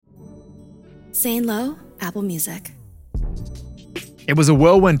Zane Lowe, Apple Music. It was a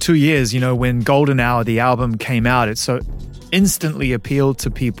whirlwind 2 years, when Golden Hour, the album, came out. It so instantly appealed to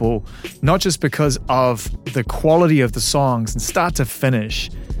people, not just because of the quality of the songs and start to finish.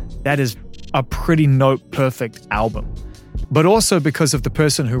 That is a pretty note-perfect album. But also because of the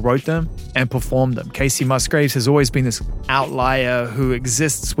person who wrote them and performed them. Kacey Musgraves has always been this outlier who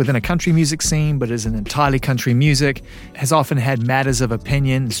exists within a country music scene, but isn't entirely country music, has often had matters of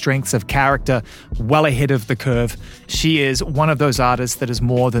opinion, strengths of character well ahead of the curve. She is one of those artists that is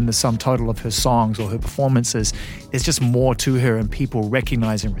more than the sum total of her songs or her performances. There's just more to her, and people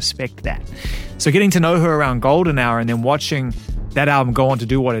recognize and respect that. So getting to know her around Golden Hour and then watching that album go on to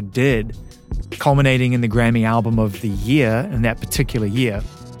do what it did, culminating in the Grammy Album of the Year in that particular year,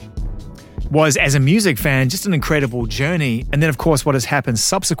 was, as a music fan, just an incredible journey. And then, of course, what has happened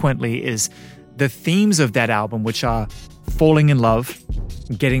subsequently is the themes of that album, which are falling in love,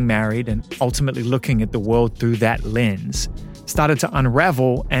 getting married, and ultimately looking at the world through that lens, started to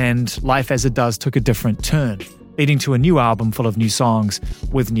unravel, and life as it does took a different turn, leading to a new album full of new songs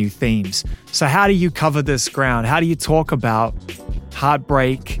with new themes. So how do you cover this ground? How do you talk about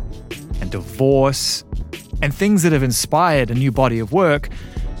heartbreak and divorce and things that have inspired a new body of work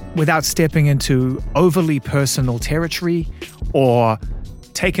without stepping into overly personal territory or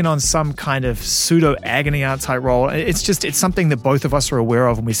taking on some kind of pseudo-agony aunt type role? It's something that both of us are aware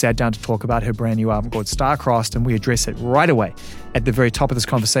of when we sat down to talk about her brand new album called Star-Crossed, and we address it right away at the very top of this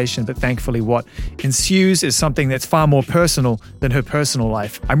conversation. But thankfully what ensues is something that's far more personal than her personal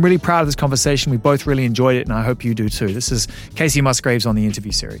life. I'm really proud of this conversation. We both really enjoyed it, and I hope you do too. This is Kacey Musgraves on the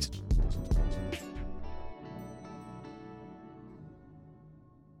interview series.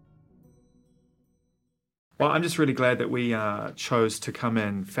 Well, I'm just really glad that we chose to come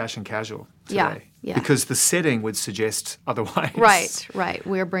in fashion casual today. Yeah. Because the setting would suggest otherwise. Right.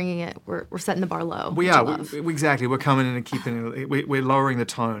 We're bringing it, we're setting the bar low. We are. Exactly. We're coming in and keeping it, we're lowering the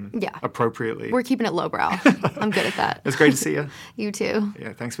tone appropriately. We're keeping it lowbrow. I'm good at that. It's great to see you. You too.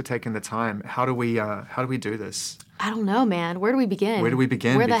 Yeah, thanks for taking the time. How do we do this? I don't know, man. Where do we begin?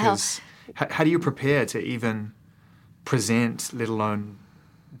 Where the hell? How do you prepare to even present, let alone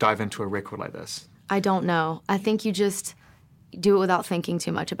dive into a record like this? I don't know. I think you just do it without thinking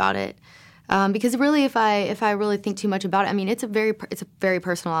too much about it. Because really, if I really think too much about it, I mean, it's a very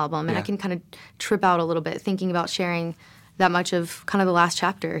personal album, and I can kind of trip out a little bit thinking about sharing that much of kind of the last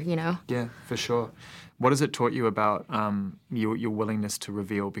chapter, Yeah, for sure. What has it taught you about your willingness to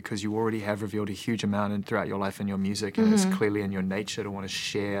reveal? Because you already have revealed a huge amount throughout your life and your music, and it's clearly in your nature to want to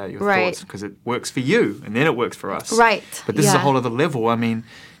share your thoughts because it works for you, and then it works for us. Right. But this is a whole other level. I mean,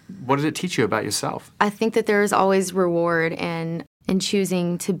 what did it teach you about yourself? I think that there is always reward in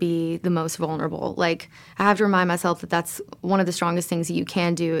choosing to be the most vulnerable. Like, I have to remind myself that that's one of the strongest things that you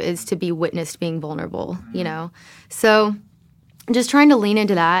can do is to be witnessed being vulnerable, So just trying to lean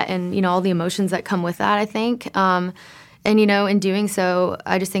into that and, all the emotions that come with that, I think. And, in doing so,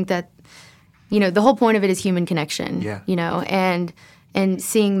 I just think that, the whole point of it is human connection, and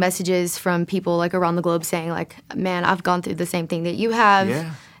seeing messages from people like around the globe saying like, man, I've gone through the same thing that you have.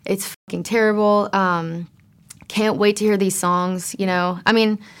 Yeah. It's fucking terrible. Can't wait to hear these songs, I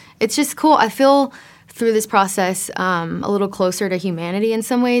mean, it's just cool. I feel through this process a little closer to humanity in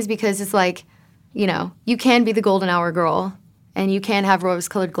some ways because it's like, you can be the golden hour girl and you can have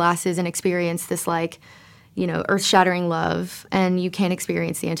rose-colored glasses and experience this like, earth-shattering love, and you can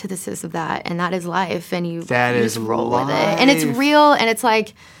experience the antithesis of that, and that is life, and you just roll with it. And it's real, and it's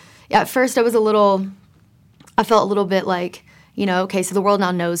like, at first I felt a little bit like, okay, so the world now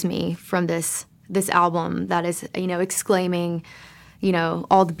knows me from this album that is, exclaiming,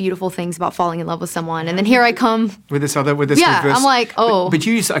 all the beautiful things about falling in love with someone. And then here I come. With this reverse. I'm like, oh. But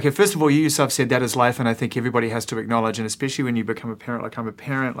you, first of all, you yourself said that is life, and I think everybody has to acknowledge, and especially when you become a parent, like I'm a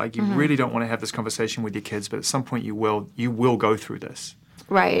parent, like you really don't want to have this conversation with your kids, but at some point you will go through this.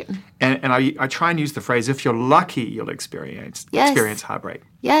 Right. And I try and use the phrase, if you're lucky, you'll experience heartbreak.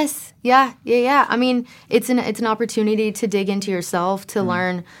 Yes. Yeah. I mean, it's an opportunity to dig into yourself, to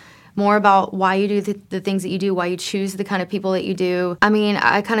learn more about why you do the things that you do, why you choose the kind of people that you do. I mean,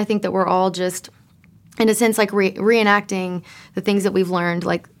 I kind of think that we're all just, in a sense, like reenacting the things that we've learned,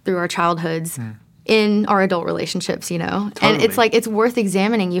 like, through our childhoods in our adult relationships, Totally. And it's like, it's worth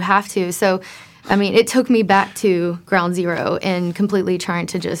examining. You have to. So, I mean, it took me back to ground zero and completely trying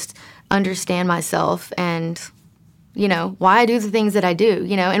to just understand myself and, why I do the things that I do,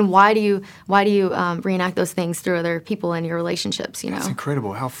 and why do you reenact those things through other people in your relationships, That's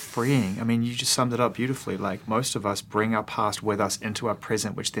incredible. How freeing. I mean, you just summed it up beautifully. Like, most of us bring our past with us into our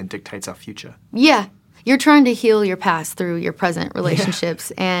present, which then dictates our future. Yeah. you're trying to heal your past through your present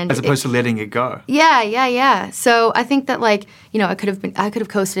relationships, and as opposed to letting it go. Yeah. So I think that, like, you know, I could have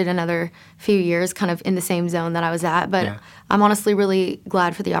coasted another few years kind of in the same zone that I was at, but I'm honestly really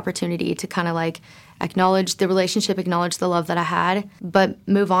glad for the opportunity to kind of like acknowledge the relationship, acknowledge the love that I had, but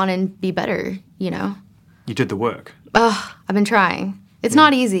move on and be better, you know. You did the work. I've been trying. It's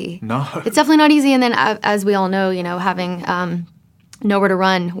not easy. No. It's definitely not easy, and then as we all know, you know, having nowhere to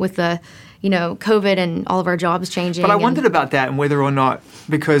run with the, you know, COVID and all of our jobs changing. But I wondered about that and whether or not,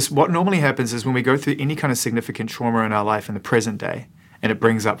 because what normally happens is when we go through any kind of significant trauma in our life in the present day, and it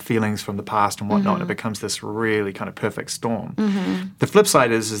brings up feelings from the past and whatnot, and it becomes this really kind of perfect storm. The flip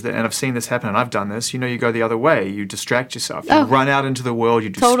side is that, and I've seen this happen, and I've done this, you know, you go the other way. You distract yourself. You run out into the world. You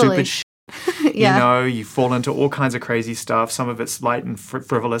do stupid shit. You know, you fall into all kinds of crazy stuff. Some of it's light and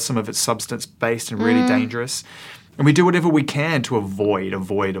frivolous. Some of it's substance-based and really dangerous. And we do whatever we can to avoid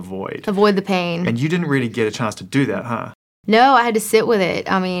the pain. And you didn't really get a chance to do that, huh? No, I had to sit with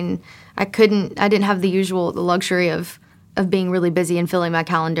it. I mean, I didn't have the luxury of being really busy and filling my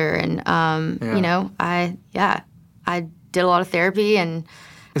calendar. And, you know, I did a lot of therapy. And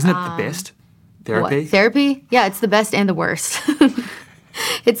isn't it the best? Therapy? What? Therapy? Yeah, it's the best and the worst.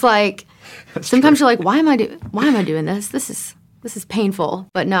 It's like, sometimes you're like, why am I doing this? This is painful.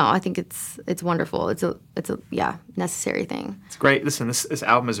 But no, I think it's wonderful. It's a necessary thing. It's great. Listen, this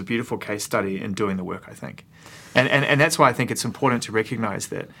album is a beautiful case study in doing the work, I think. And that's why I think it's important to recognize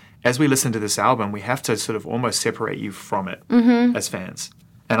that as we listen to this album, we have to sort of almost separate you from it as fans.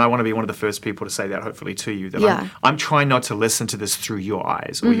 And I want to be one of the first people to say that, hopefully, to you, that I'm trying not to listen to this through your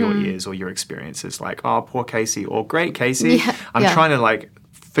eyes or your ears or your experiences. Like, oh, poor Kacey, or great Kacey. I'm trying to, like,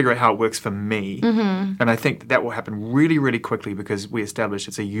 figure out how it works for me. And I think that will happen really, really quickly because we established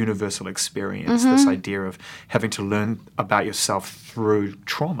it's a universal experience, this idea of having to learn about yourself through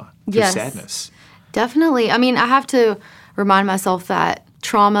trauma, through sadness. Definitely. I mean, I have to remind myself that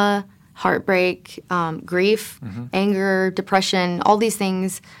trauma, heartbreak, grief, anger, depression, all these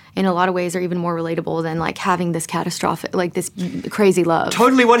things in a lot of ways are even more relatable than like having this catastrophic, like this crazy love.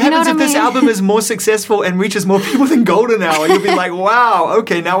 Totally. What happens if this album is more successful and reaches more people than Golden Hour? You'll be like, wow,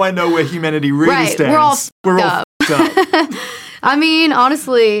 okay, now I know where humanity really stands. We're all f***ed up. I mean,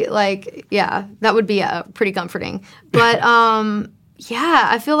 honestly, like, yeah, that would be pretty comforting. But yeah,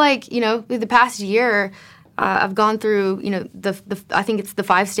 I feel like, you know, the past year, I've gone through, you know, I think it's the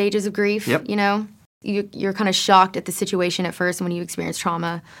 5 stages of grief, you know. You're kind of shocked at the situation at first when you experience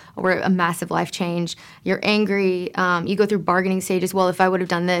trauma or a massive life change. You're angry. You go through bargaining stages. Well, if I would have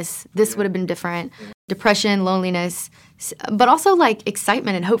done this would have been different. Depression, loneliness, but also like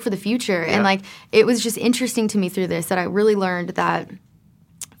excitement and hope for the future. And like it was just interesting to me through this that I really learned that,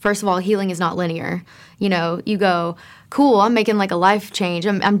 first of all, healing is not linear. You know, you go, cool, I'm making like a life change.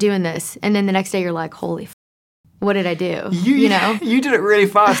 I'm doing this. And then the next day you're like, holy what did I do? You know? You did it really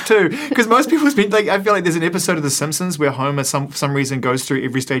fast too. Because most people's been like, I feel like there's an episode of The Simpsons where Homer, some reason, goes through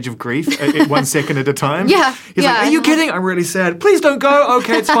every stage of grief at 1 second at a time. He's like, are you kidding? I'm really sad. Please don't go.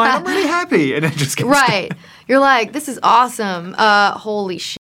 Okay, it's fine. I'm really happy. And it just gets right. You're like, this is awesome. Holy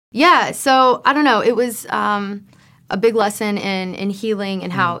shit. Yeah, so I don't know. It was a big lesson in healing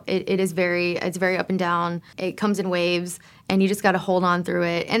and how it's very up and down. It comes in waves. And you just got to hold on through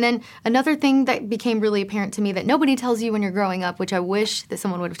it. And then another thing that became really apparent to me that nobody tells you when you're growing up, which I wish that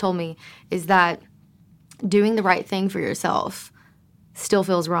someone would have told me, is that doing the right thing for yourself still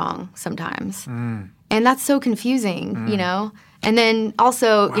feels wrong sometimes. And that's so confusing, you know? And then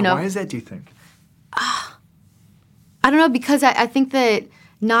also, you know... Why is that, do you think? I don't know, because I think that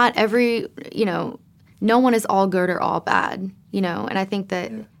not every, you know, no one is all good or all bad, you know? And I think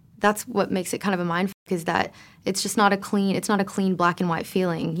that... That's what makes it kind of a mindfuck, is that it's not a clean black and white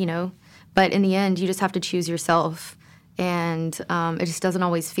feeling, you know? But in the end, you just have to choose yourself, and it just doesn't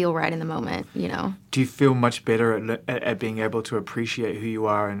always feel right in the moment, you know? Do you feel much better at being able to appreciate who you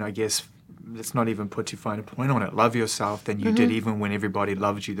are, and I guess let's not even put too fine a point on it, love yourself than you did even when everybody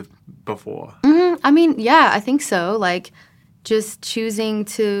loved you before? I mean, yeah, I think so. Like, just choosing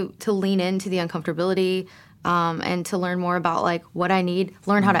to lean into the uncomfortability, and to learn more about like what I need,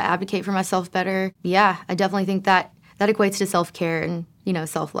 learn how to advocate for myself better. Yeah, I definitely think that equates to self-care and, you know,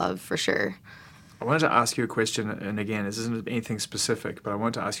 self-love for sure. I wanted to ask you a question, and again, this isn't anything specific, but I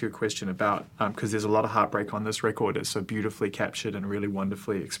wanted to ask you a question about, because there's a lot of heartbreak on this record. It's so beautifully captured and really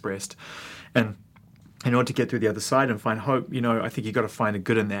wonderfully expressed. And in order to get through the other side and find hope, you know, I think you've got to find the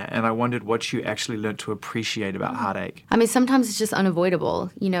good in that. And I wondered what you actually learned to appreciate about heartache. I mean, sometimes it's just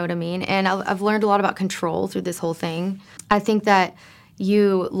unavoidable, you know what I mean? And I've learned a lot about control through this whole thing. I think that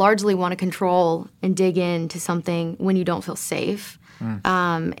you largely want to control and dig into something when you don't feel safe.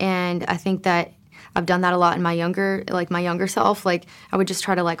 And I think that I've done that a lot in my younger self. Like I would just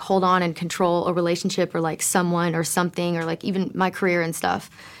try to like hold on and control a relationship or like someone or something or like even my career and stuff.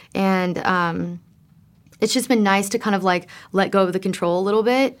 And it's just been nice to kind of like let go of the control a little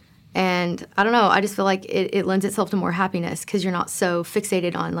bit. And I don't know, I just feel like it lends itself to more happiness because you're not so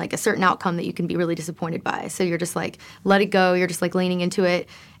fixated on like a certain outcome that you can be really disappointed by. So you're just like, let it go. You're just like leaning into it.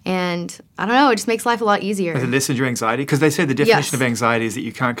 And I don't know, it just makes life a lot easier. Does it lessen your anxiety? Because they say the definition of anxiety is that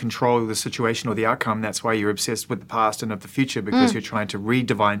you can't control the situation or the outcome. That's why you're obsessed with the past and of the future because you're trying to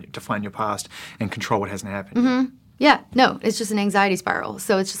define your past and control what hasn't happened. Mm-hmm. Yeah, no, it's just an anxiety spiral.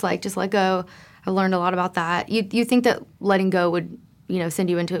 So it's just like, just let go. I've learned a lot about that. You think that letting go would, send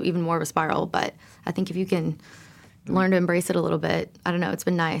you into even more of a spiral, but I think if you can learn to embrace it a little bit, I don't know, it's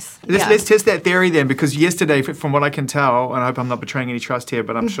been nice. Let's test that theory then, because yesterday, from what I can tell, and I hope I'm not betraying any trust here,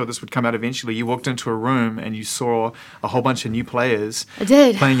 but I'm sure this would come out eventually, you walked into a room and you saw a whole bunch of new players I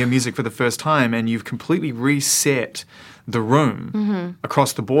did. playing your music for the first time, and you've completely reset the room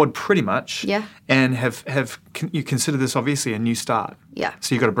across the board pretty much. Yeah. And you consider this obviously a new start. Yeah.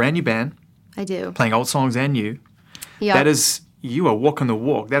 So you've got a brand new band. I do. Playing old songs and new. Yeah. That is, you are walking the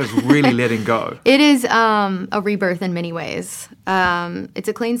walk. That is really letting go. It is a rebirth in many ways. It's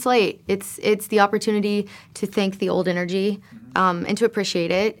a clean slate. It's the opportunity to thank the old energy and to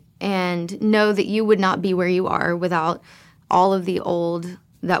appreciate it and know that you would not be where you are without all of the old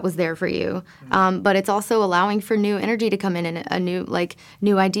that was there for you. But it's also allowing for new energy to come in and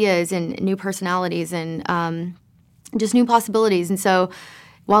new ideas and new personalities and just new possibilities. And so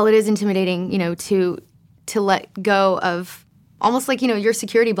while it is intimidating, to let go of almost like, your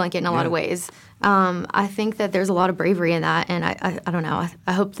security blanket in a lot of ways. I think that there's a lot of bravery in that, and I don't know.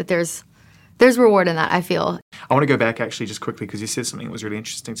 I hope that there's reward in that, I feel. I want to go back actually just quickly because you said something that was really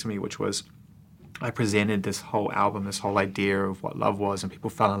interesting to me, which was I presented this whole album, this whole idea of what love was, and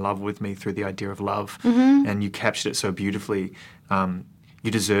people fell in love with me through the idea of love, and you captured it so beautifully. You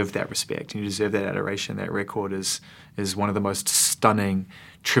deserve that respect, and you deserve that adoration. That record is one of the most stunning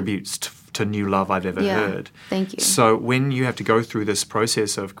tributes to new love I've ever heard. Thank you. So when you have to go through this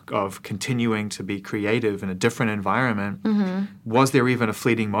process of continuing to be creative in a different environment, was there even a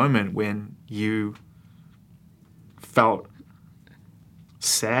fleeting moment when you felt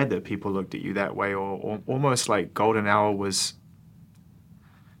sad that people looked at you that way, or almost like Golden Hour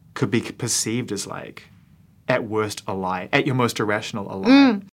could be perceived as like, at worst, a lie, at your most irrational, a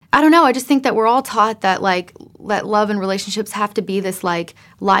lie? I don't know. I just think that we're all taught that that love and relationships have to be this like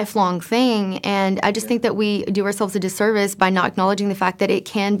lifelong thing, and I just think that we do ourselves a disservice by not acknowledging the fact that it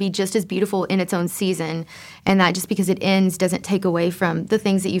can be just as beautiful in its own season, and that just because it ends doesn't take away from the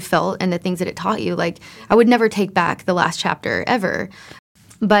things that you felt and the things that it taught you. Like I would never take back the last chapter ever,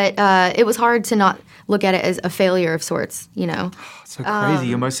 but it was hard to not look at it as a failure of sorts, So crazy.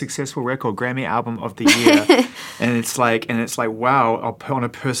 Your most successful record, Grammy Album of the Year. and it's like, wow, on a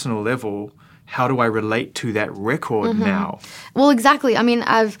personal level, how do I relate to that record now? Well, exactly. I mean,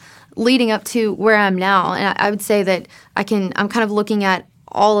 leading up to where I am now, and I would say that I'm kind of looking at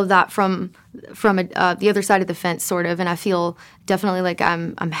all of that from the other side of the fence, sort of, and I feel definitely like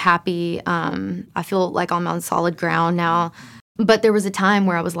I'm happy. I feel like I'm on solid ground now. But there was a time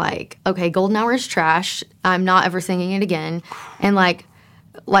where I was like, okay, Golden Hour is trash. I'm not ever singing it again. And like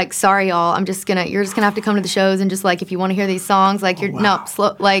sorry y'all, you're just gonna have to come to the shows and just like if you want to hear these songs, like no.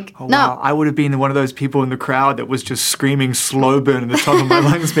 Wow. I would have been one of those people in the crowd that was just screaming slow burn at the top of my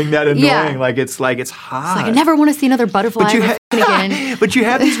lungs, being that annoying. Yeah. It's hard. It's like I never want to see another butterfly again. But you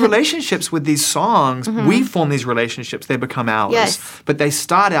have these relationships with these songs. We form these relationships. They become ours. Yes. But they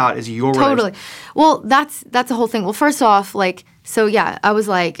start out as your Totally. Well, that's a whole thing. Well, first off, I was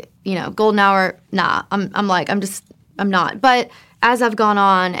like, Golden Hour, nah. I'm not. But as I've gone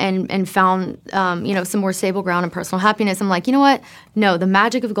on and found, some more stable ground and personal happiness, I'm like, you know what? No, the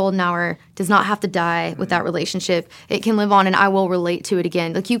magic of Golden Hour does not have to die with that relationship. It can live on, and I will relate to it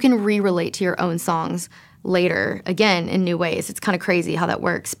again. Like, you can re-relate to your own songs later, again, in new ways. It's kind of crazy how that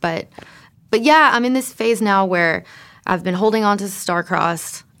works. But yeah, I'm in this phase now where I've been holding on to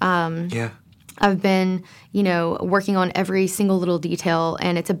Star-Crossed. I've been, working on every single little detail,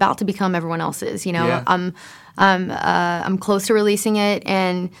 and it's about to become everyone else's. I'm close to releasing it,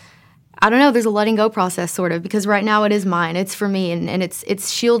 and I don't know. There's a letting go process, sort of, because right now it is mine. It's for me, and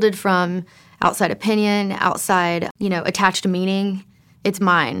it's shielded from outside opinion, outside attached to meaning. It's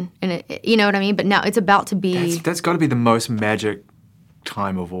mine, and you know what I mean. But now it's about to be. That's got to be the most magic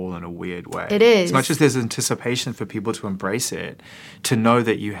time of all in a weird way. It is. As much as there's anticipation for people to embrace it, to know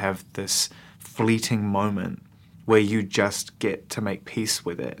that you have this fleeting moment where you just get to make peace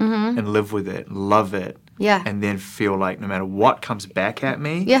with it and live with it, love it, and then feel like no matter what comes back at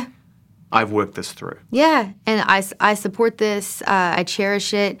me, I've worked this through. Yeah, and I support this. I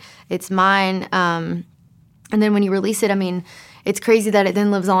cherish it. It's mine. And then when you release it, I mean, it's crazy that it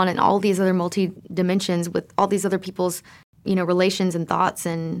then lives on in all these other multi-dimensions with all these other people's, relations and thoughts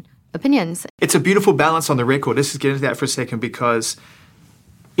and opinions. It's a beautiful balance on the record. Let's just get into that for a second, because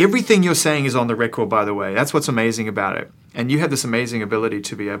everything you're saying is on the record, by the way. That's what's amazing about it. And you have this amazing ability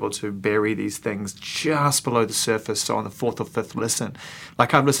to be able to bury these things just below the surface, so on the fourth or fifth listen.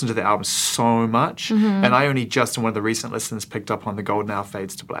 Like, I've listened to the album so much, and I only just in one of the recent listens picked up on the Golden Hour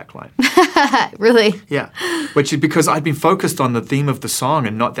Fades to Black line. Really? Yeah. Which is because I'd been focused on the theme of the song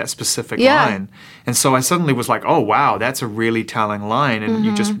and not that specific line. And so I suddenly was like, oh, wow, that's a really telling line. And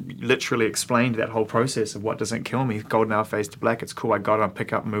you just literally explained that whole process of what doesn't kill me. Golden Hour Fades to Black. It's cool. I got it. I'll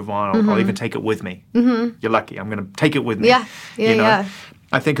pick up and move on. I'll even take it with me. You're lucky. I'm going to take it with me. Yeah. Yeah.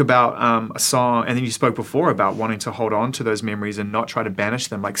 I think about a song, and then you spoke before about wanting to hold on to those memories and not try to banish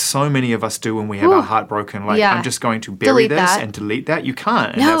them, like so many of us do when we have our heart broken. Like, I'm just going to bury this and delete that. You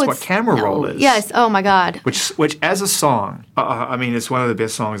can't, and that's what camera roll is. Yes, oh my God. Which as a song, I mean, it's one of the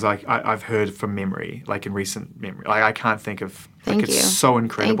best songs I've heard from memory, like in recent memory. Like, I can't think of, it's so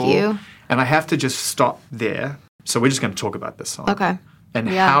incredible. Thank you. And I have to just stop there. So we're just going to talk about this song. Okay. And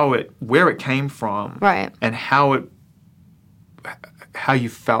where it came from. Right. And how you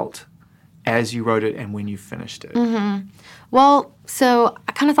felt as you wrote it and when you finished it. Well, so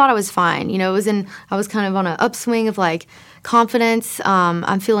I kind of thought I was fine. I was kind of on an upswing of like confidence.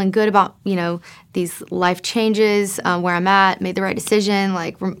 I'm feeling good about, these life changes, where I'm at, made the right decision,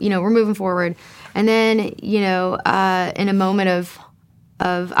 like, we're moving forward. And then, in a moment of,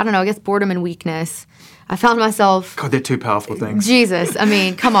 I don't know, I guess boredom and weakness, I found myself... God, they're two powerful things. Jesus. I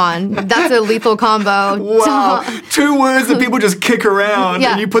mean, come on. That's a lethal combo. Wow. Two words that people just kick around,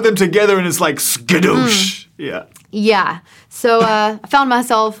 and you put them together and it's like skadoosh. Yeah. Yeah. So I found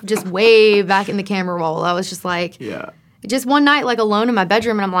myself just way back in the camera roll. I was just like... Yeah. Just one night, like, alone in my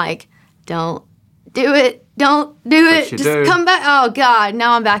bedroom, and I'm like, don't do it. Don't do it. Just come back. Oh, God.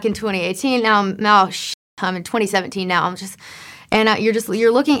 Now I'm back in 2018. I'm in 2017 now. I'm just... And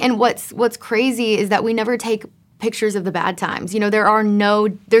you're looking, and what's crazy is that we never take pictures of the bad times.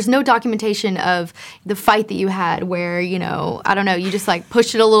 There's no documentation of the fight that you had where, I don't know, you just like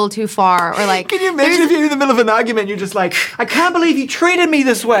pushed it a little too far, or like. Can you imagine if you're in the middle of an argument, you're just like, I can't believe you treated me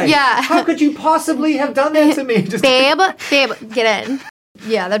this way. Yeah. How could you possibly have done that to me? Babe, get in.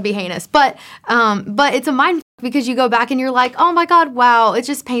 Yeah, that'd be heinous. But it's a mind because you go back and you're like, oh my God, wow. It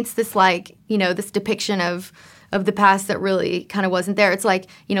just paints this like, this depiction of the past that really kind of wasn't there. It's like,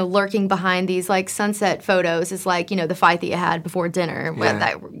 lurking behind these like sunset photos is like, the fight that you had before dinner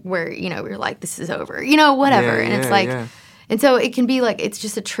where you're like, this is over, whatever. And it's like, and so it can be like, it's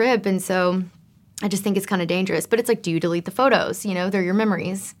just a trip. And so I just think it's kind of dangerous. But it's like, do you delete the photos? They're your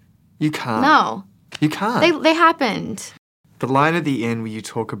memories. You can't. No. You can't. They happened. The line at the end where you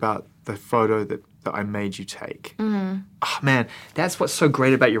talk about the photo that I made you take. Oh, man, that's what's so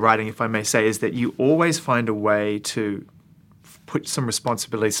great about your writing, if I may say, is that you always find a way to put some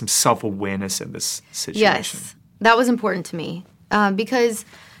responsibility, some self-awareness in this situation. Yes, that was important to me because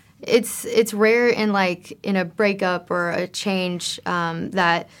it's rare in a breakup or a change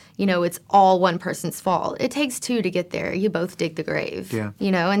that, it's all one person's fault. It takes two to get there. You both dig the grave. Yeah.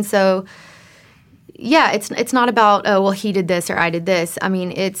 And so, yeah, it's not about, oh, well, he did this or I did this. I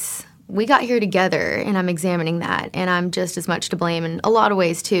mean, we got here together, and I'm examining that, and I'm just as much to blame in a lot of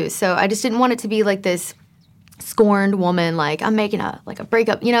ways, too. So I just didn't want it to be like this scorned woman, like, I'm making a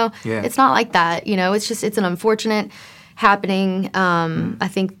breakup, It's not like that, It's an unfortunate happening. I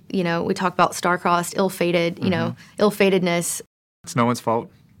think, we talk about star-crossed, ill-fated, ill-fatedness. It's no one's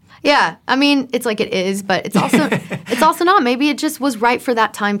fault. Yeah, I mean, it's like it is, but it's also not. Maybe it just was right for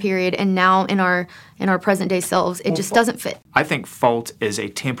that time period, and now in our present day selves, it just doesn't fit. I think fault is a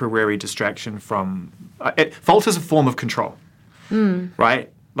temporary distraction from. Fault is a form of control,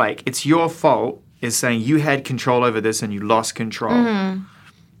 right? Like, it's your fault is saying you had control over this and you lost control,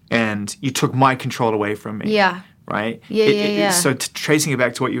 and you took my control away from me. Yeah. Right? Yeah. So tracing it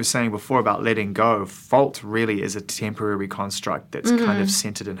back to what you were saying before about letting go, fault really is a temporary construct that's kind of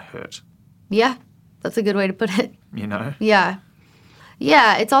centered in hurt. Yeah, that's a good way to put it. Yeah.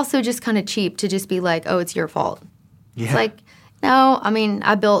 Yeah, it's also just kind of cheap to just be like, oh, it's your fault. Yeah. It's like, no, I mean,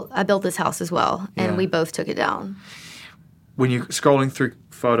 I built this house as well, and we both took it down. When you're scrolling through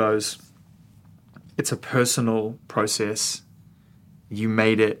photos, it's a personal process. You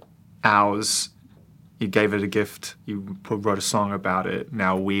made it ours. You gave it a gift. You wrote a song about it.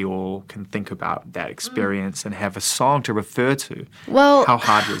 Now we all can think about that experience and have a song to refer to. Well, how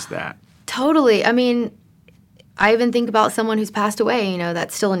hard was that? Totally. I mean, I even think about someone who's passed away,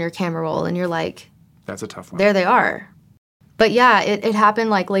 that's still in your camera roll, and you're like, that's a tough one. There they are. But yeah, it happened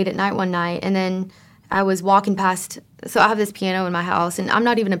like late at night one night, and then I was walking past. So I have this piano in my house, and I'm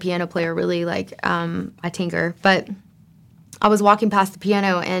not even a piano player really. Like I tinker, but I was walking past the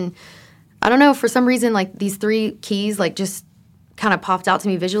piano, and I don't know, for some reason, like these 3 keys like just kind of popped out to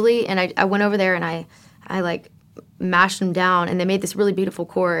me visually, and I went over there and I like mashed them down, and they made this really beautiful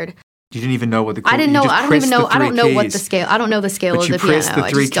chord. You didn't even know what the chord. I didn't know. I don't even know. I don't know what keys. the scale. I don't know the scale But of the you pressed piano.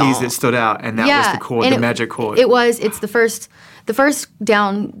 the 3 keys that stood out, and that was the chord, the magic chord. It's the first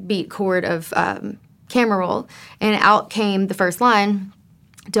downbeat chord of camera roll, and out came the first line: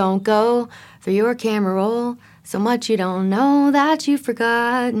 "Don't go through your camera roll so much you don't know that you've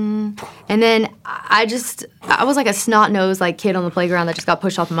forgotten." And then I was like a snot-nosed like kid on the playground that just got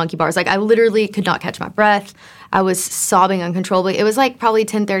pushed off the monkey bars. Like I literally could not catch my breath. I was sobbing uncontrollably. It was like probably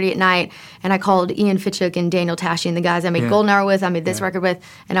 10:30 at night, and I called Ian Fitchuk and Daniel Tashy and the guys I made Golden Hour with, I made this record with,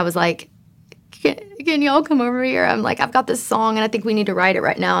 and I was like, can y'all come over here? I'm like, I've got this song, and I think we need to write it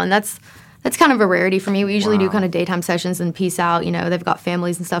right now. And that's kind of a rarity for me. We usually do kind of daytime sessions and peace out. They've got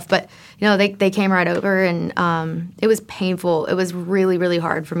families and stuff. But, they came right over, and it was painful. It was really, really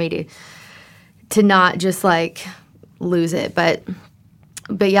hard for me to not just, like, lose it. But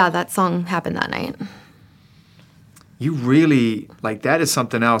yeah, that song happened that night. You really, like, that is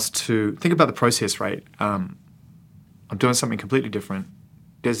something else to think about the process, right? I'm doing something completely different.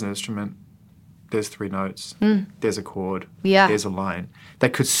 There's an instrument. There's 3 notes. There's a chord. Yeah. There's a line.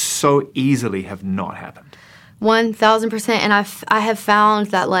 That could so easily have not happened. 1,000%. And I have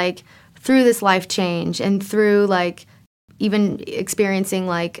found that, like, through this life change and through, like, even experiencing,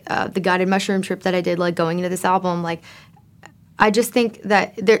 like, the guided mushroom trip that I did, like, going into this album, like, I just think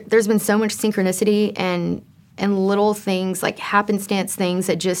that there's been so much synchronicity and little things, like happenstance things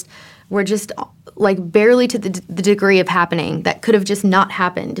that just were just, like, barely to the degree of happening that could have just not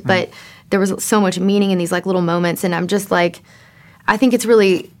happened. But there was so much meaning in these, like, little moments. And I'm just, like, I think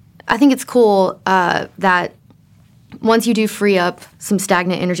it's cool that once you do free up some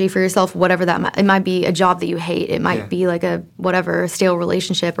stagnant energy for yourself, whatever it might be a job that you hate. It might be like a stale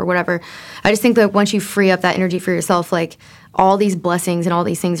relationship or whatever. I just think that once you free up that energy for yourself, like, all these blessings and all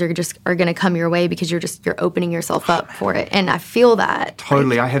these things are going to come your way because you're opening yourself up for it. And I feel that.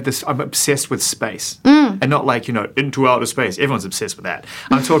 Totally. Like, I'm obsessed with space. And not like, into outer space. Everyone's obsessed with that.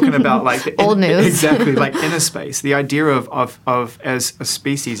 I'm talking about like old news. Exactly, like inner space. The idea of as a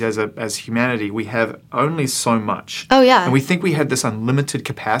species, as humanity, we have only so much. Oh yeah. And we think we have this unlimited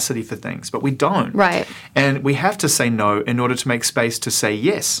capacity for things, but we don't. Right. And we have to say no in order to make space to say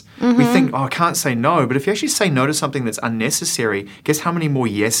yes. We think, I can't say no, but if you actually say no to something that's unnecessary, guess how many more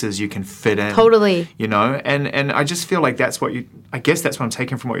yeses you can fit in. Totally. And I just feel like that's what I'm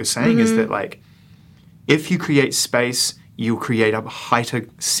taking from what you're saying is that, like, if you create space, you'll create a heightened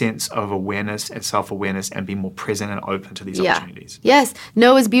sense of awareness and self-awareness and be more present and open to these opportunities. Yes.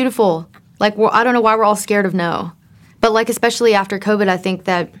 No is beautiful. Like, I don't know why we're all scared of no. But, like, especially after COVID, I think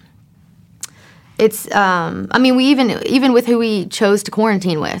that it's, we even with who we chose to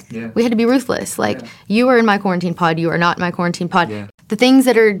quarantine with, we had to be ruthless. Like, you are in my quarantine pod, you are not in my quarantine pod. Yeah. The things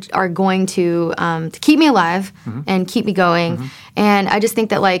that are going to keep me alive and keep me going. And I just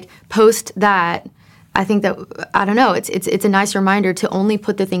think that, like, post that, I think that, I don't know, it's a nice reminder to only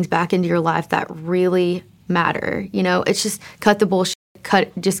put the things back into your life that really matter. It's just cut the bullshit,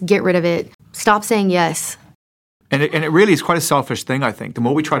 just get rid of it. Stop saying yes. And it really is quite a selfish thing, I think. The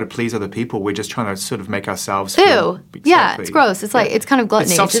more we try to please other people, we're just trying to sort of make ourselves feel... Exactly. Yeah, it's gross. It's like, it's kind of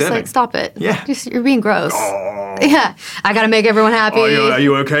gluttony. It's just like, stop it. Yeah. You're being gross. Oh. Yeah. I got to make everyone happy. Are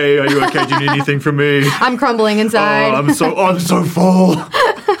you okay? Are you okay? Do you need anything from me? I'm crumbling inside. I'm so full.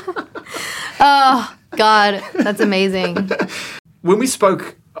 Oh, God. That's amazing. When we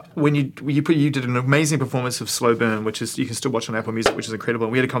spoke... When you did an amazing performance of Slow Burn, which is you can still watch on Apple Music, which is incredible.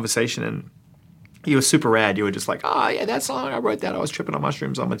 And we had a conversation, and you were super rad. You were just like, that song, I wrote that. I was tripping on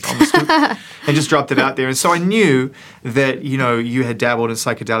mushrooms on the stoop, and just dropped it out there. And so I knew that you had dabbled in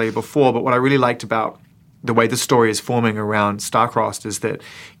psychedelia before. But what I really liked about the way the story is forming around Starcrossed is that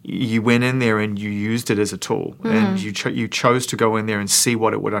you went in there and you used it as a tool, and you chose to go in there and see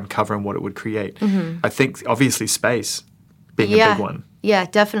what it would uncover and what it would create. I think obviously space being a big one. Yeah,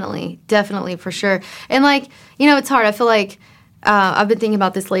 definitely, for sure. And, like, it's hard. I feel like I've been thinking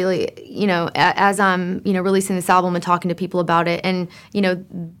about this lately, as I'm, releasing this album and talking to people about it. And,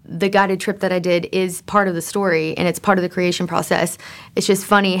 the guided trip that I did is part of the story, and it's part of the creation process. It's just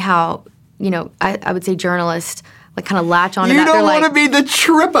funny how, I would say journalists kind of latch onto You that. don't want to be the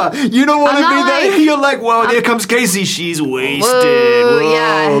tripper. You don't want to be that. You're like, whoa, there comes Kacey. She's wasted. Whoa,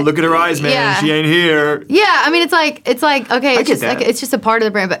 yeah. Look at her eyes, man. Yeah. She ain't here. Yeah, I mean, it's like okay, it's just that. like it's just a part of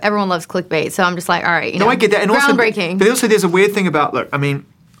the brand, but everyone loves clickbait, so I'm just like, all right, No, I get that. And groundbreaking. But also, there's a weird thing about, look, I mean,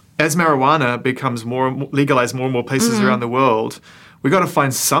 as marijuana becomes legalized more and more places around the world, we got to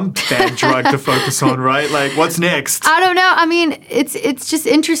find some bad drug to focus on, right? Like, what's next? I don't know. I mean, it's just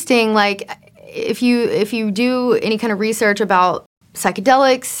interesting. Like, if you do any kind of research about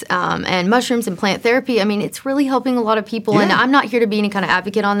psychedelics and mushrooms and plant therapy, I mean, it's really helping a lot of people. Yeah. And I'm not here to be any kind of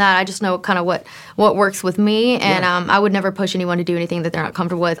advocate on that. I just know kind of what works with me, and I would never push anyone to do anything that they're not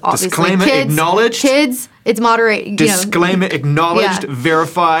comfortable with. Obviously, Disclaimer acknowledged. Kids, it's moderate. Disclaimer acknowledged,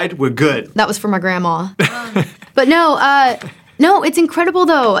 verified, we're good. That was for my grandma. But no, it's incredible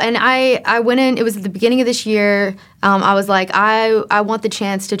though. And I went in, it was at the beginning of this year. I was like, I want the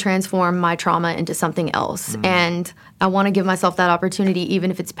chance to transform my trauma into something else. And I want to give myself that opportunity, even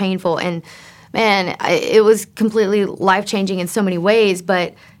if it's painful. And man, it was completely life-changing in so many ways,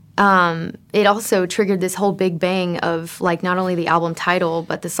 but it also triggered this whole big bang of like not only the album title,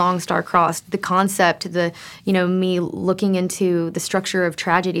 but the song Star-Crossed, the concept, me looking into the structure of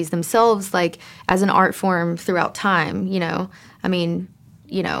tragedies themselves, like as an art form throughout time, I mean,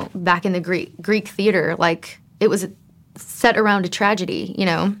 back in the Greek theater, like it was set around a tragedy,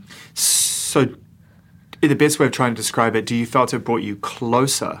 So, in the best way of trying to describe it, do you felt it brought you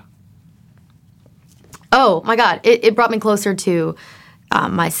closer? Oh my God, it brought me closer to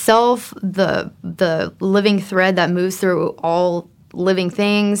myself, the living thread that moves through all living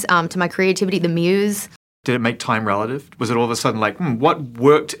things, to my creativity, the muse. Did it make time relative? Was it all of a sudden like, what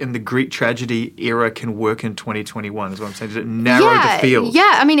worked in the Greek tragedy era can work in 2021 is what I'm saying? Did it narrow the field?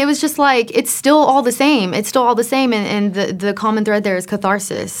 Yeah, I mean, it was just like, it's still all the same. It's still all the same, and the common thread there is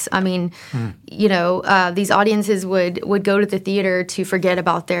catharsis. I mean, these audiences would go to the theater to forget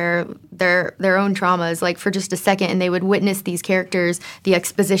about their own traumas, like for just a second, and they would witness these characters, the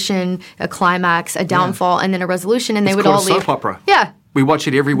exposition, a climax, a downfall, and then a resolution, and they would all leave. It's called a soap opera. Yeah. We watch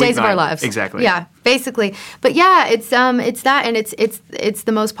it every week. Days of our lives. Exactly. Yeah, basically. But yeah, it's that, and it's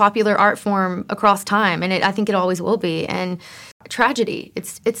the most popular art form across time, and I think it always will be. And tragedy,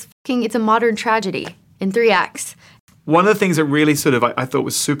 it's a modern tragedy in 3 acts. One of the things that really sort of I thought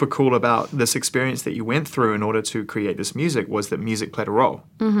was super cool about this experience that you went through in order to create this music was that music played a role.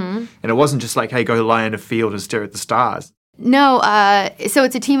 Mm-hmm. And it wasn't just like, hey, go lie in a field and stare at the stars. No, so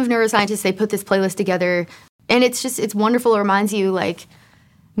it's a team of neuroscientists. They put this playlist together. And it's wonderful. It reminds you, like,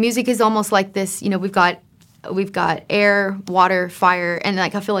 music is almost like this, we've got air, water, fire, and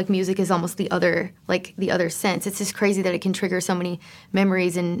like I feel like music is almost the other sense. It's just crazy that it can trigger so many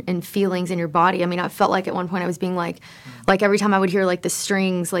memories and feelings in your body. I mean, I felt like at one point I was being like every time I would hear like the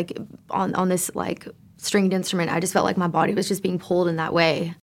strings like on this like stringed instrument, I just felt like my body was just being pulled in that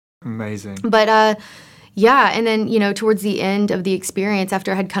way. Amazing. But yeah, and then towards the end of the experience,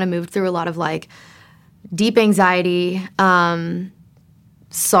 after I had kind of moved through a lot of like deep anxiety,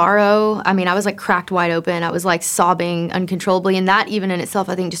 sorrow. I mean, I was like cracked wide open. I was like sobbing uncontrollably, and that even in itself,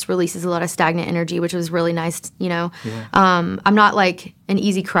 I think, just releases a lot of stagnant energy, which was really nice. Yeah. I'm not like an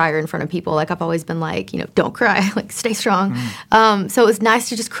easy crier in front of people. Like I've always been like, don't cry, like stay strong. So it was nice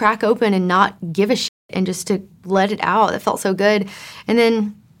to just crack open and not give a shit and just to let it out. It felt so good. And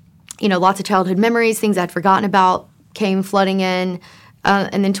then, lots of childhood memories, things I'd forgotten about, came flooding in.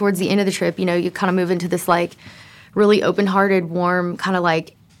 And then towards the end of the trip, you kind of move into this like really open-hearted, warm, kind of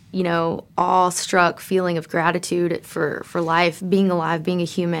like, awe-struck feeling of gratitude for life, being alive, being a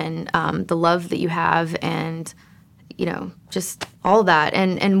human, the love that you have, and, just all of that.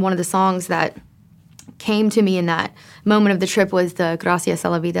 And one of the songs that came to me in that moment of the trip was the Gracias a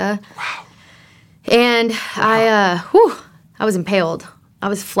la Vida. Wow. And I was impaled. I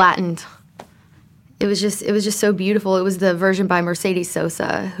was flattened. It was just so beautiful. It was the version by Mercedes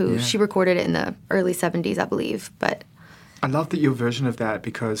Sosa, who she recorded it in the early 70s, I believe. But I love that your version of that,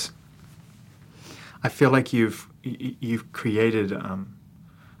 because I feel like you've created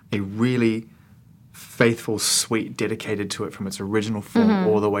a really faithful suite dedicated to it from its original form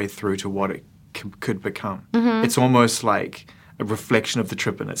all the way through to what it could become. It's almost like a reflection of the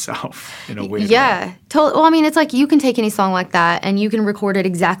trip in itself, in a weird way. Yeah. Well, I mean, it's like you can take any song like that and you can record it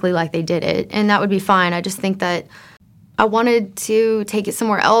exactly like they did it, and that would be fine. I just think that I wanted to take it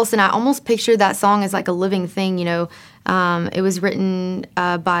somewhere else, and I almost pictured that song as like a living thing, It was written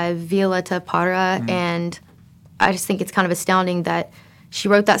by Violeta Parra, and I just think it's kind of astounding that she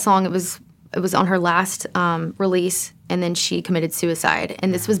wrote that song. It was on her last release, and then she committed suicide.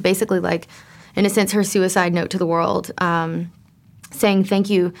 And this was basically like, in a sense, her suicide note to the world. saying, thank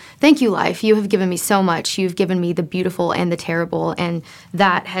you, life. You have given me so much. You've given me the beautiful and the terrible, and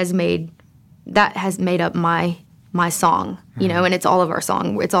that has made up my song, you know, and it's all of our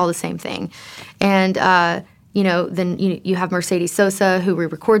song. It's all the same thing. And, then you have Mercedes Sosa, who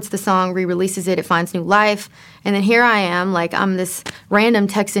re-records the song, re-releases it, it finds new life. And then here I am, like, I'm this random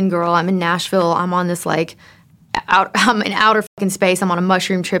Texan girl. I'm in Nashville. I'm on this, like, I'm in outer fucking space. I'm on a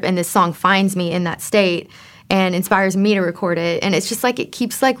mushroom trip, and this song finds me in that state and inspires me to record it. And it's just, like, it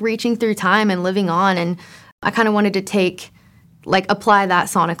keeps, like, reaching through time and living on. And I kind of wanted to apply that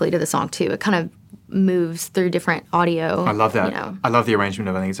sonically to the song, too. It kind of moves through different audio. I love that. You know. I love the arrangement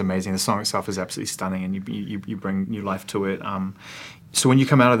of it. I think it's amazing. The song itself is absolutely stunning, and you bring new life to it. So when you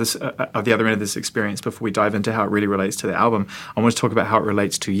come out of this, of the other end of this experience, before we dive into how it really relates to the album, I want to talk about how it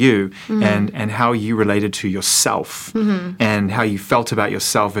relates to you and how you related to yourself and how you felt about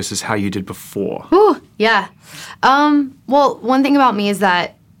yourself versus how you did before. Ooh, yeah. Well, one thing about me is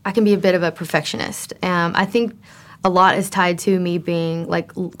that I can be a bit of a perfectionist. I think a lot is tied to me being,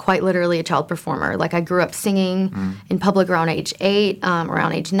 like, quite literally a child performer. Like, I grew up singing in public around age 8,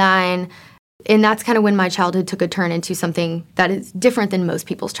 around age 9. And that's kind of when my childhood took a turn into something that is different than most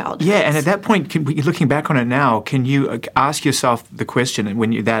people's childhoods. Yeah, and at that point, looking back on it now, can you ask yourself the question,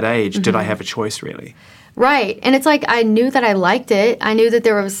 when you're that age, did I have a choice, really? Right. And it's like I knew that I liked it. I knew that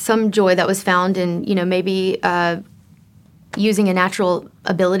there was some joy that was found in, maybe using a natural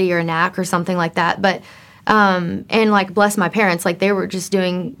ability or a knack or something like that. But and, like, bless my parents, like, they were just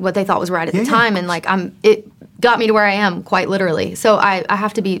doing what they thought was right at the time, and, like, it got me to where I am, quite literally. So I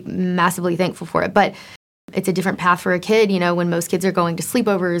have to be massively thankful for it. But it's a different path for a kid, when most kids are going to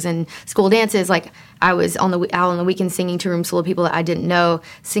sleepovers and school dances. Like, I was out on the weekend singing to rooms full of people that I didn't know,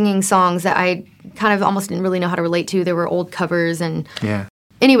 singing songs that I kind of almost didn't really know how to relate to. There were old covers and... Yeah.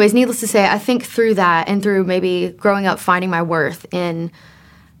 Anyways, needless to say, I think through that and through maybe growing up finding my worth in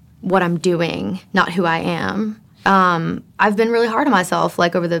what I'm doing, not who I am, I've been really hard on myself,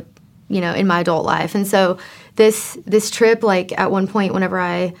 like, over the, in my adult life. And so this trip, like, at one point, whenever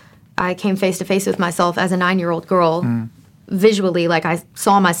I came face to face with myself as a 9-year-old girl, visually, like, I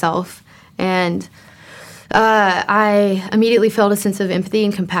saw myself, and I immediately felt a sense of empathy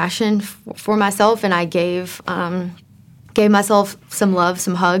and compassion for myself, and I gave myself some love,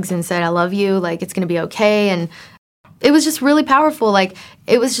 some hugs, and said, I love you, like, it's going to be okay. And it was just really powerful. Like,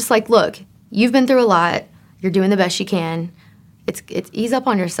 it was just like, look, you've been through a lot. You're doing the best you can. It's ease up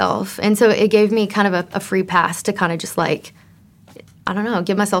on yourself. And so it gave me kind of a free pass to kind of just, like, I don't know,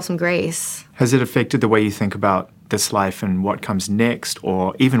 give myself some grace. Has it affected the way you think about this life and what comes next,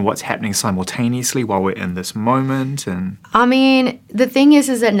 or even what's happening simultaneously while we're in this moment? And I mean, the thing is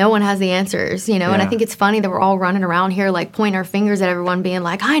that no one has the answers, and I think it's funny that we're all running around here, like, pointing our fingers at everyone, being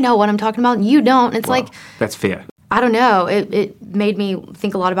like, I know what I'm talking about, and you don't. And it's like... That's fair. I don't know. It made me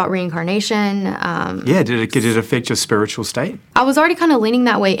think a lot about reincarnation. Did it affect your spiritual state? I was already kind of leaning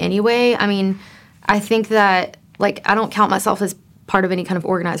that way anyway. I mean, I think that, like, I don't count myself as part of any kind of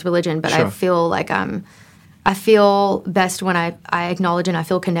organized religion, but sure. I feel like I feel best when I acknowledge and I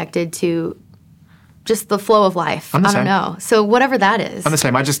feel connected to just the flow of life. I don't know. So whatever that is. I'm the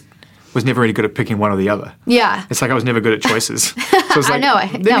same. I just was never really good at picking one or the other. Yeah. It's like I was never good at choices. So it's like,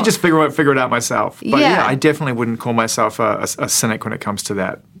 let me just figure it out myself. But yeah, I definitely wouldn't call myself a cynic when it comes to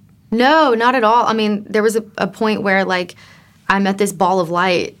that. No, not at all. I mean, there was a point where, like, I met this ball of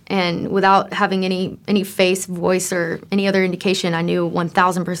light, and without having any face, voice, or any other indication, I knew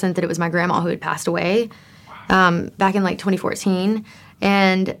 1,000% that it was my grandma who had passed away back in, like, 2014.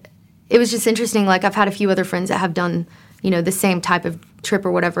 And it was just interesting. Like, I've had a few other friends that have done, the same type of trip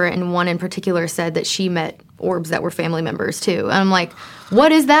or whatever, and one in particular said that she met orbs that were family members too. And I'm like,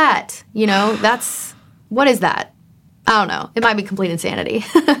 what is that? What is that? I don't know. It might be complete insanity.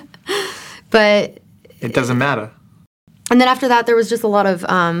 But it doesn't matter. And then after that, there was just a lot of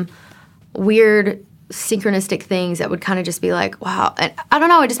weird synchronistic things that would kind of just be like, wow. And I don't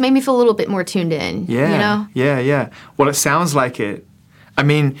know. It just made me feel a little bit more tuned in. Yeah. Yeah. Well, it sounds like it. I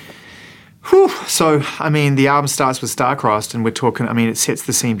mean... So, the album starts with Star-Crossed, and we're talking, it sets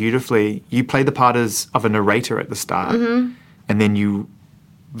the scene beautifully. You play the part of a narrator at the start, and then you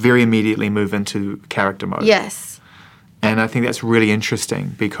very immediately move into character mode. Yes. And I think that's really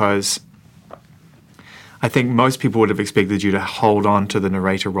interesting, because I think most people would have expected you to hold on to the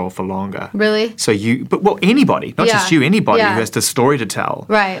narrator role for longer. Really? So anybody, not just you, anybody who has the story to tell,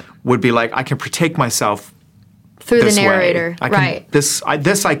 right, would be like, I can protect myself through the narrator, right? This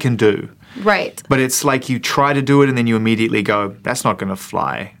I can do. Right. But it's like you try to do it and then you immediately go, that's not going to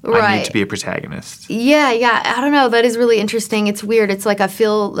fly. I Right. need to be a protagonist. Yeah. I don't know. That is really interesting. It's weird. It's like I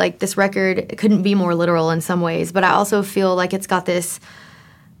feel like this record couldn't be more literal in some ways, but I also feel like it's got this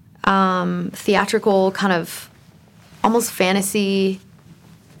theatrical kind of almost fantasy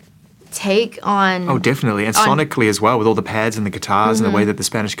take on... Oh, definitely. And sonically as well, with all the pads and the guitars and the way that the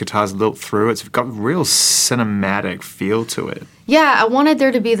Spanish guitars lilt through. It's got a real cinematic feel to it. Yeah, I wanted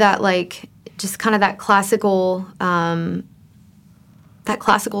there to be that, like, just kind of that classical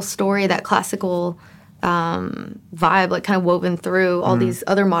story, that classical vibe, like, kind of woven through all these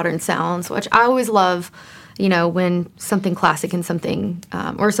other modern sounds, which I always love, you know, when something classic and something,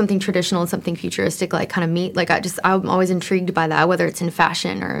 or something traditional and something futuristic, like, kind of meet. Like, I'm always intrigued by that, whether it's in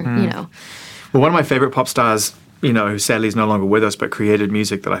fashion or, you know. Well, one of my favorite pop stars, you know, who sadly is no longer with us, but created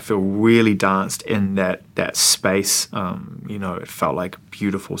music that I feel really danced in that space. You know, it felt like a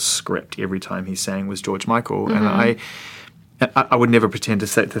beautiful script every time he sang, was George Michael. And I would never pretend to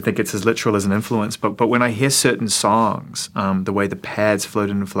think it's as literal as an influence, but when I hear certain songs, the way the pads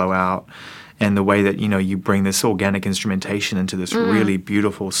float in and flow out, and the way that, you know, you bring this organic instrumentation into this really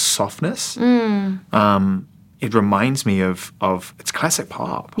beautiful softness, it reminds me of it's classic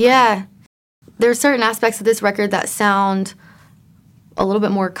pop. Yeah. There are certain aspects of this record that sound a little bit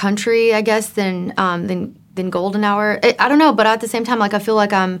more country, I guess, than Golden Hour. I don't know, but at the same time, like, I feel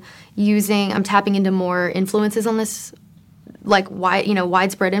like I'm tapping into more influences on this, like,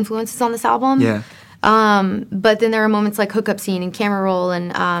 widespread influences on this album. Yeah. But then there are moments like Hookup Scene and Camera Roll,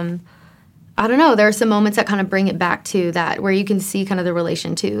 and I don't know, there are some moments that kind of bring it back to that, where you can see kind of the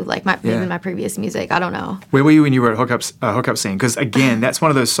relation to, like, even my previous music. I don't know. Where were you when you wrote Hookup Scene? Because, again, that's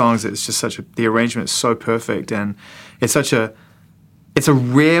one of those songs that's just the arrangement is so perfect, and it's a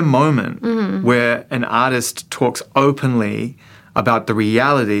rare moment where an artist talks openly about the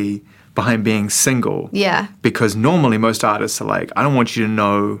reality behind being single. Yeah. Because normally most artists are like, I don't want you to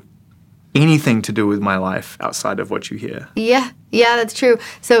know anything to do with my life outside of what you hear. Yeah, that's true.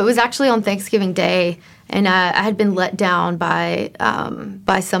 So it was actually on Thanksgiving Day, and I had been let down by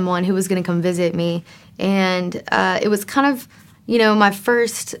someone who was going to come visit me, and it was kind of, you know, my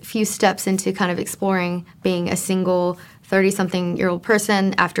first few steps into kind of exploring being a single 30-something-year-old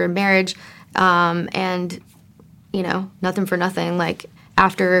person after a marriage, and, you know, nothing for nothing, like,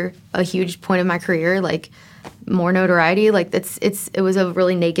 after a huge point of my career, like, more notoriety, like, it was a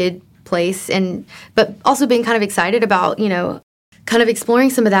really naked place, but also being kind of excited about, you know, kind of exploring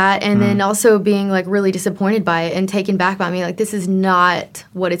some of that, and then also being, like, really disappointed by it and taken back by me, like, this is not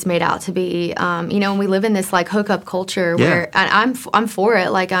what it's made out to be. You know, and we live in this, like, hookup culture where, and I'm for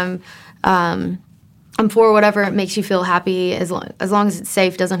it, like, I'm for whatever makes you feel happy, as long as it's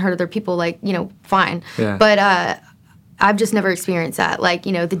safe, doesn't hurt other people, like, you know, fine. Yeah. But I've just never experienced that, like,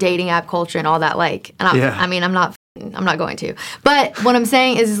 you know, the dating app culture and all that, like, and I mean, I'm not going to. But what I'm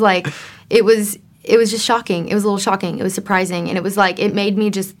saying is like, it was just shocking. It was a little shocking. It was surprising. And it was like, it made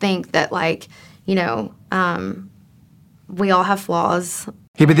me just think that, like, you know, we all have flaws.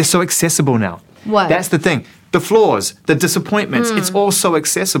 Yeah, but they're so accessible now. What? That's the thing. The flaws, the disappointments, it's all so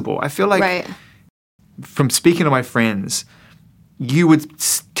accessible. I feel like, from speaking to my friends, you would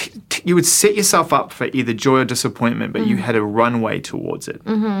set yourself up for either joy or disappointment, but you had a runway towards it.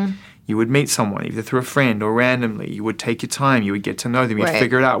 You would meet someone, either through a friend or randomly. You would take your time. You would get to know them. You'd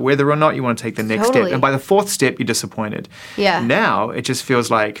figure it out whether or not you want to take the next step. And by the fourth step, you're disappointed. Yeah. Now, it just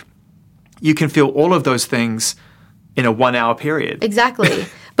feels like you can feel all of those things in a 1 hour period. Exactly.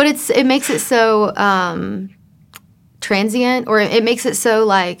 But it makes it so transient, or it makes it so,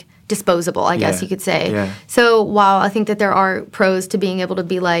 like, disposable, I guess you could say. Yeah. So while I think that there are pros to being able to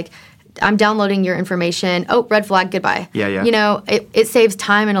be like, I'm downloading your information. Oh, red flag, goodbye. Yeah. You know, it saves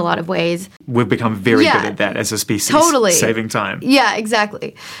time in a lot of ways. We've become very good at that as a species. Totally. Saving time. Yeah,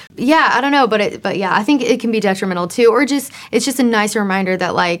 exactly. Yeah, I don't know, but yeah, I think it can be detrimental too, or it's just a nice reminder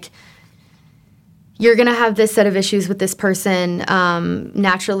that, like, you're going to have this set of issues with this person,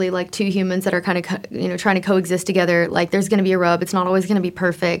 naturally, like two humans that are kind of, you know, trying to coexist together. Like, there's going to be a rub. It's not always going to be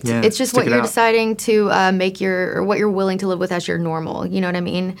perfect. Yeah, it's just what you're out. deciding to make or what you're willing to live with as your normal. You know what I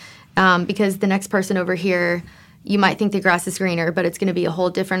mean? Because the next person over here, you might think the grass is greener, but it's going to be a whole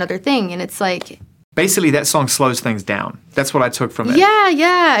different other thing. And it's like... Basically, that song slows things down. That's what I took from it.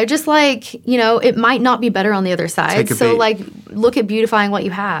 Yeah. Just like, you know, it might not be better on the other side. So, like, look at beautifying what you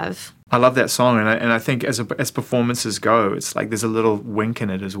have. I love that song, and I think as performances go, it's like there's a little wink in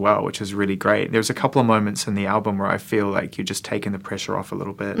it as well, which is really great. There's a couple of moments in the album where I feel like you're just taking the pressure off a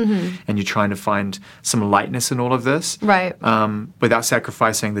little bit, and you're trying to find some lightness in all of this, right? Without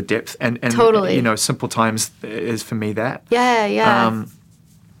sacrificing the depth. And totally, you know, Simple Times is for me that. Yeah.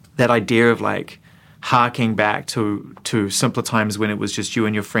 that idea of like harking back to simpler times when it was just you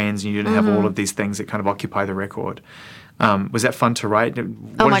and your friends and you didn't have all of these things that kind of occupy the record. Was that fun to write?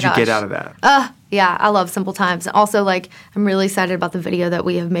 What did you get out of that? Yeah, I love Simple Times. Also, like, I'm really excited about the video that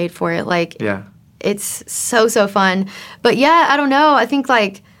we have made for it. Like, it's so fun. But yeah, I don't know. I think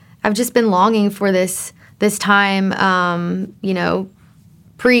like I've just been longing for this time, you know,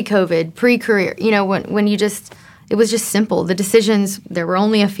 pre-COVID, pre-career, you know, when you just, it was just simple. The decisions, there were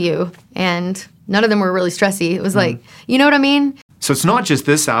only a few, and none of them were really stressy. It was like, you know what I mean? So it's not just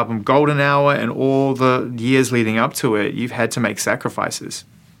this album, Golden Hour and all the years leading up to it, you've had to make sacrifices.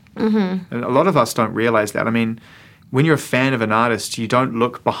 And a lot of us don't realize that. I mean, when you're a fan of an artist, you don't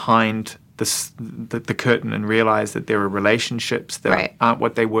look behind the curtain and realize that there are relationships that aren't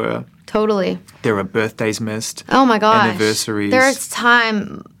what they were. Totally. There are birthdays missed. Oh my gosh. Anniversaries. There's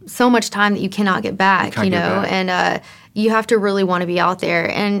time, so much time that you cannot get back, you know, and you have to really want to be out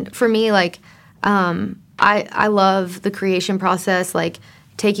there. And for me, like, I love the creation process, like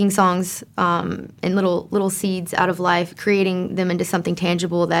taking songs and little seeds out of life, creating them into something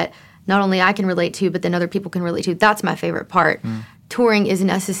tangible that not only I can relate to, but then other people can relate to. That's my favorite part. Touring is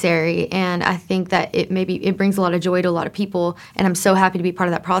necessary, and I think that it brings a lot of joy to a lot of people, and I'm so happy to be part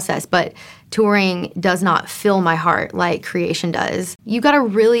of that process. But touring does not fill my heart like creation does. You gotta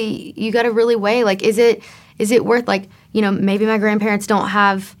really weigh, like, is it worth, like, you know, maybe my grandparents don't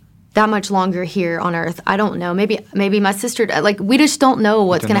have that much longer here on Earth. I don't know. Maybe my sister, like, we just don't know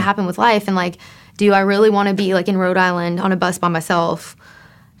what's gonna happen with life, and like, do I really want to be like in Rhode Island on a bus by myself,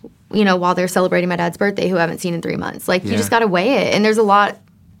 you know, while they're celebrating my dad's birthday, who I haven't seen in 3 months? Like, you just got to weigh it. And there's a lot,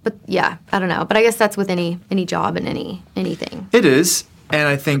 but yeah, I don't know. But I guess that's with any job and anything. It is. And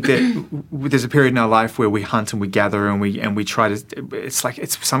I think that there's a period in our life where we hunt and we gather and we try to, it's like,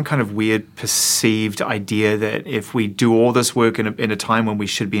 it's some kind of weird perceived idea that if we do all this work in a time when we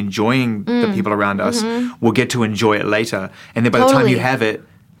should be enjoying the people around us, we'll get to enjoy it later. And then by the time you have it,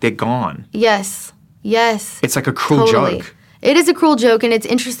 they're gone. Yes. It's like a cruel joke. It is a cruel joke, and it's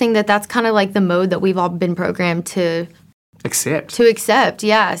interesting that that's kind of like the mode that we've all been programmed to accept.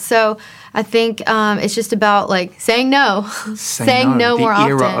 Yeah. So I think it's just about like saying no, saying no more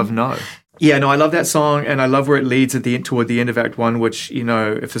often. The era of no. Yeah, no, I love that song, and I love where it leads toward the end of Act 1, which, you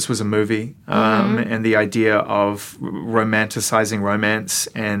know, if this was a movie, and the idea of romanticizing romance,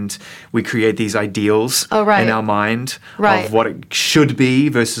 and we create these ideals in our mind of what it should be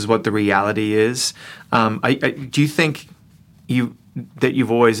versus what the reality is. Do you think that you've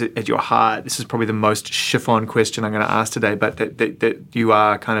always at your heart, this is probably the most chiffon question I'm going to ask today, but that you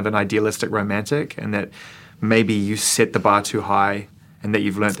are kind of an idealistic romantic, and that maybe you set the bar too high, and that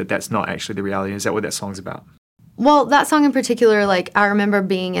you've learned that that's not actually the reality? Is that what that song's about? Well, that song in particular, like, I remember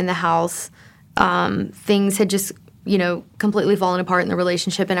being in the house, things had just, you know, completely fallen apart in the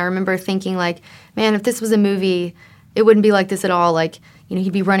relationship, and I remember thinking, like, man, if this was a movie, it wouldn't be like this at all. Like, you know,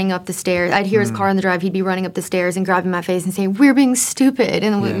 he'd be running up the stairs. I'd hear his car in the drive. He'd be running up the stairs and grabbing my face and saying, "We're being stupid,"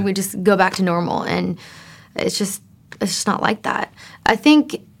 and then we just go back to normal. And it's just not like that. I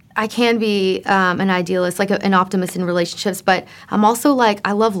think I can be an idealist, like an optimist in relationships, but I'm also like,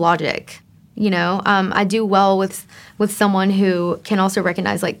 I love logic. You know, I do well with someone who can also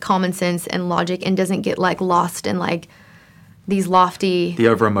recognize like common sense and logic and doesn't get like lost in like these lofty, the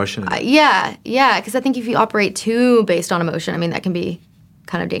over emotion. Yeah, because I think if you operate too based on emotion, I mean, that can be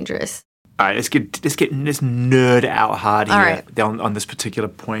kind of dangerous. All right, let's nerd out hard here on this particular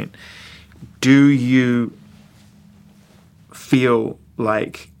point. Do you feel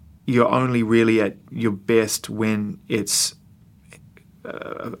like you're only really at your best when it's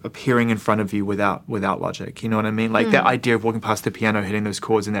appearing in front of you without logic? You know what I mean? Like that idea of walking past the piano, hitting those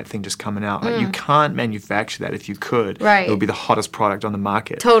chords, and that thing just coming out. Like, you can't manufacture that. If you could, it would be the hottest product on the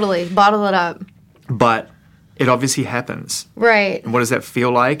market. Totally, bottle it up. But it obviously happens. Right. And what does that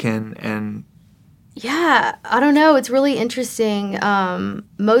feel like? And yeah, I don't know. It's really interesting.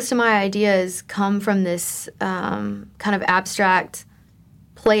 Most of my ideas come from this kind of abstract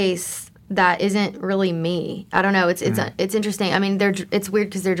place that isn't really me. I don't know. It's interesting. I mean, it's weird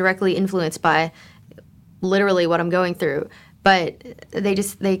because they're directly influenced by literally what I'm going through, but they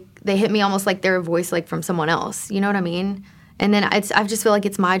hit me almost like they're a voice like from someone else. You know what I mean? And then I just feel like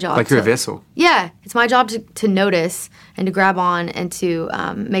it's my job. Like you're a vessel. Yeah, it's my job to notice and to grab on and to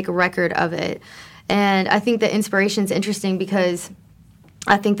make a record of it. And I think that inspiration's interesting because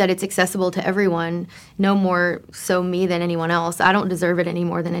I think that it's accessible to everyone, no more so me than anyone else. I don't deserve it any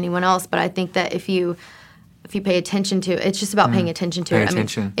more than anyone else, but I think that if you pay attention to it, it's just about paying attention to it. I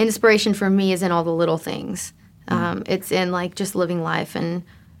mean, inspiration for me is in all the little things. It's in like just living life and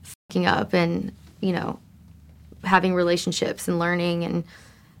fucking up and, you know, having relationships and learning and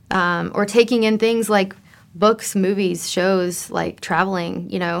or taking in things like books, movies, shows, like traveling,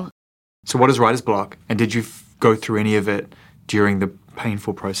 So what is writer's block? And did you go through any of it during the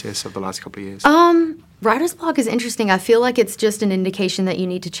painful process of the last couple of years? Writer's block is interesting. I feel like it's just an indication that you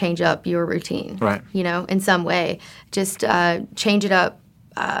need to change up your routine, right? In some way. Just change it up,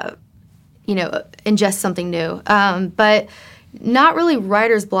 ingest something new. But not really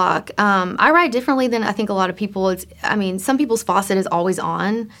writer's block. I write differently than I think a lot of people. Some people's faucet is always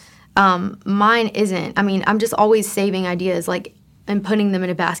on. Mine isn't. I'm just always saving ideas, and putting them in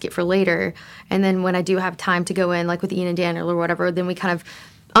a basket for later. And then when I do have time to go in, like with Ian and Daniel or whatever, then we kind of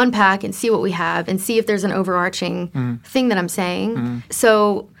unpack and see what we have and see if there's an overarching thing that I'm saying.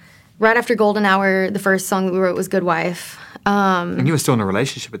 So right after Golden Hour, the first song that we wrote was Good Wife. And you were still in a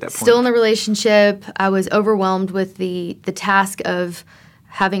relationship at that point. Still in a relationship. I was overwhelmed with the task of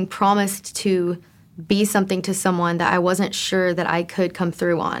having promised to be something to someone that I wasn't sure that I could come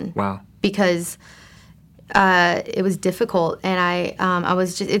through on. Wow. Because it was difficult, and I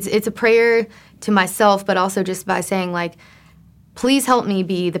was just, it's a prayer to myself, but also just by saying, please help me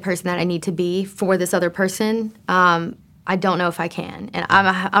be the person that I need to be for this other person. I don't know if I can, and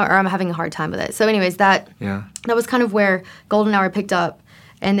I'm having a hard time with it. So anyways, that was kind of where Golden Hour picked up,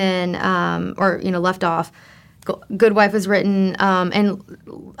 and then, left off. Good Wife was written,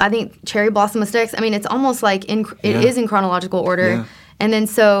 and I think Cherry Blossom Mistakes, it's almost like it is in chronological order. Yeah. And then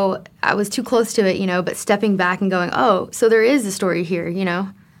so I was too close to it, but stepping back and going, oh, so there is a story here,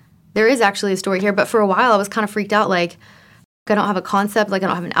 There is actually a story here. But for a while I was kind of freaked out, I don't have a concept, I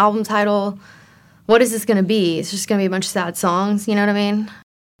don't have an album title. What is this going to be? It's just going to be a bunch of sad songs, you know what I mean?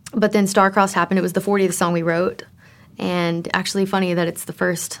 But then Starcrossed happened. It was the 40th song we wrote. And actually funny that it's the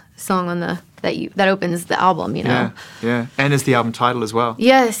first song on that opens the album, Yeah. And it's the album title as well.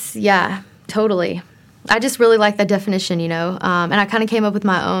 Yes, yeah, totally. I just really like that definition, and I kind of came up with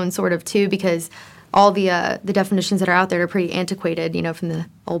my own sort of too, because all the definitions that are out there are pretty antiquated, from the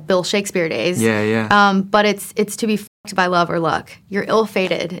old Bill Shakespeare days. Yeah. But it's to be fucked by love or luck. You're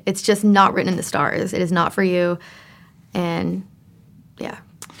ill-fated. It's just not written in the stars. It is not for you, and yeah.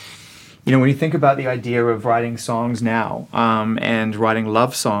 When you think about the idea of writing songs now and writing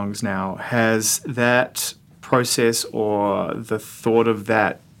love songs now, has that process or the thought of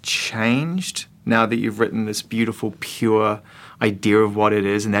that changed now that you've written this beautiful, pure idea of what it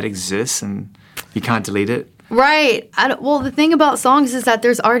is and that exists and you can't delete it? Right. Well, the thing about songs is that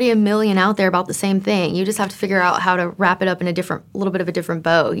there's already a million out there about the same thing. You just have to figure out how to wrap it up in a little bit of a different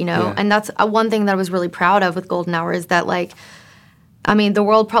bow, Yeah. And that's one thing that I was really proud of with Golden Hour is that, the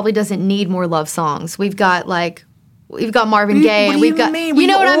world probably doesn't need more love songs. We've got Marvin Gaye, and we've got, mean? You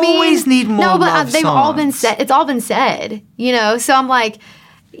know what I mean? Always need more love songs. No, but they've all been said. It's all been said, So I'm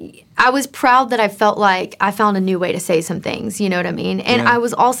I was proud that I felt like I found a new way to say some things, you know what I mean? And I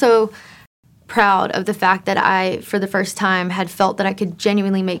was also proud of the fact that I, for the first time, had felt that I could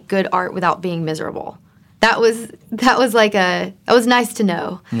genuinely make good art without being miserable. That was nice to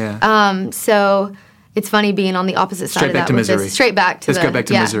know. Yeah. So it's funny being on the opposite side of that. Straight back to Let's go back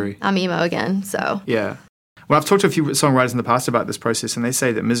to misery. I'm emo again, so. Yeah. Well, I've talked to a few songwriters in the past about this process, and they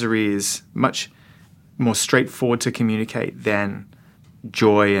say that misery is much more straightforward to communicate than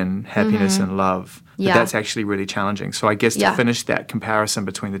joy and happiness and love. But that's actually really challenging. So I guess to finish that comparison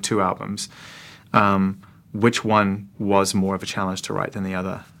between the two albums, which one was more of a challenge to write than the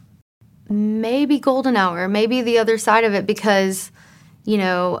other? Maybe Golden Hour, maybe the other side of it, because,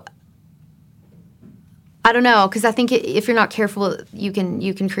 I don't know, because I think if you're not careful, you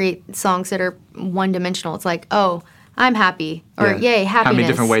can create songs that are one-dimensional. It's like, oh, I'm happy, or yay, happiness. How many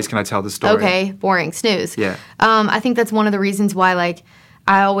different ways can I tell the story? Okay, boring, snooze. Yeah. I think that's one of the reasons why,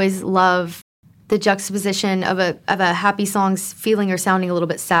 I always love the juxtaposition of a happy song's feeling or sounding a little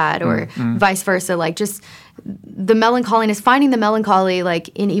bit sad, or vice versa. Just the melancholiness, finding the melancholy,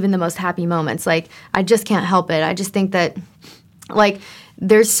 in even the most happy moments. I just can't help it. I just think that,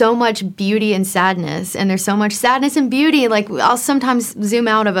 there's so much beauty and sadness, and there's so much sadness and beauty. I'll sometimes zoom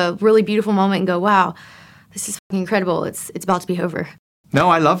out of a really beautiful moment and go, wow, this is fucking incredible. It's about to be over. No,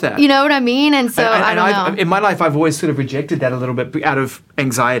 I love that. You know what I mean? And so I don't know. In my life, I've always sort of rejected that a little bit out of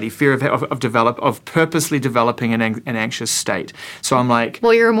anxiety, fear of purposely developing an anxious state. So I'm like,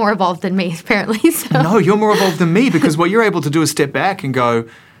 well, you're more evolved than me, apparently. So. No, you're more evolved than me, because what you're able to do is step back and go,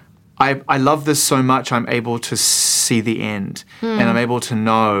 I love this so much, I'm able to see the end, and I'm able to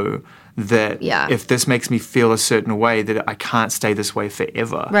know that if this makes me feel a certain way, that I can't stay this way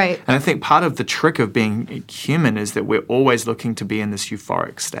forever. Right. And I think part of the trick of being human is that we're always looking to be in this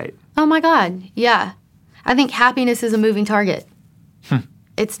euphoric state. Oh my God, yeah. I think happiness is a moving target.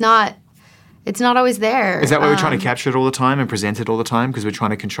 It's not It's not always there. Is that why we're trying to capture it all the time and present it all the time because we're trying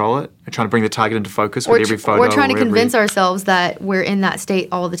to control it? We're trying to bring the target into focus with every photo? We're trying to convince ourselves that we're in that state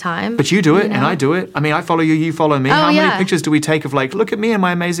all the time. But you do it, and I do it. I mean, I follow you, you follow me. How many pictures do we take of like, look at me and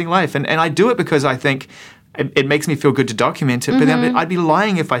my amazing life? And I do it because I think it makes me feel good to document it, but then I'd be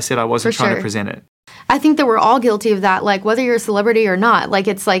lying if I said I wasn't trying to present it. I think that we're all guilty of that, like whether you're a celebrity or not. Like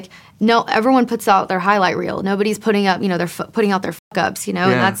it's like, no, everyone puts out their highlight reel. Nobody's putting up, they're putting out their fuck-ups,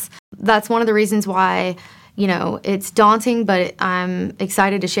 and that's one of the reasons why, it's daunting, but I'm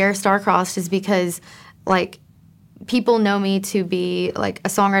excited to share Star-Crossed is because, like, people know me to be, like, a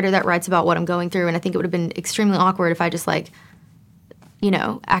songwriter that writes about what I'm going through, and I think it would have been extremely awkward if I just, like,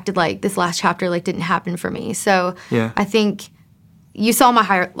 acted like this last chapter, like, didn't happen for me. So I think you saw my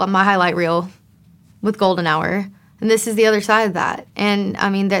highlight reel with Golden Hour, and this is the other side of that. And,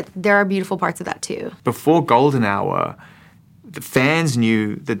 I mean, that there are beautiful parts of that, too. Before Golden Hour, the fans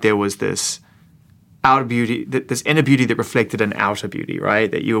knew that there was this outer beauty, this inner beauty that reflected an outer beauty,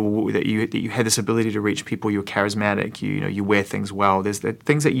 right? That you had this ability to reach people. You're charismatic. You wear things well. There's the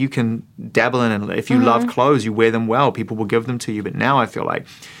things that you can dabble in, and if you love clothes, you wear them well. People will give them to you. But now I feel like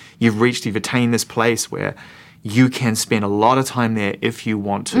you've attained this place where you can spend a lot of time there if you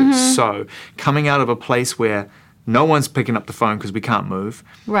want to. So coming out of a place where no one's picking up the phone because we can't move.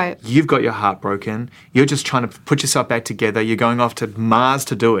 Right. You've got your heart broken. You're just trying to put yourself back together. You're going off to Mars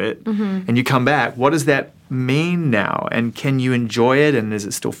to do it. And you come back. What does that mean now? And can you enjoy it? And is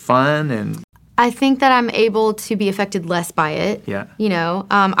it still fun? And I think that I'm able to be affected less by it. Yeah.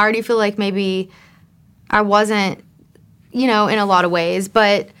 I already feel like maybe I wasn't, in a lot of ways,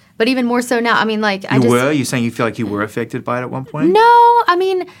 but even more so now. I mean, like You saying you feel like you were affected by it at one point? No, I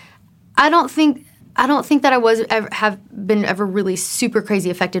mean, I don't think that I have been ever really super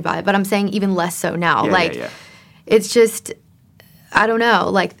crazy affected by it, but I'm saying even less so now. It's just, I don't know,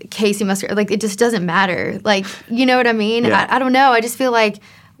 like Kacey Musgraves, like it just doesn't matter. Like, you know what I mean? Yeah. I don't know. I just feel like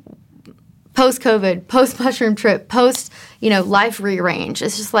post-COVID, post-mushroom trip, life rearrange.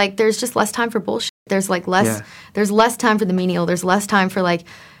 It's just like there's just less time for bullshit. There's like there's less time for the menial. There's less time for like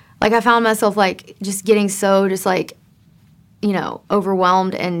I found myself like just getting so just like,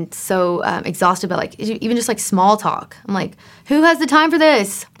 overwhelmed and so exhausted by like even just like small talk. I'm like, who has the time for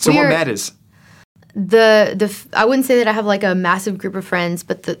this? So what matters? I wouldn't say that I have like a massive group of friends,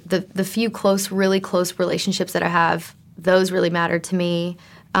 but the few really close relationships that I have, those really matter to me.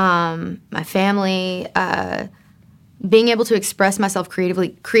 My family, being able to express myself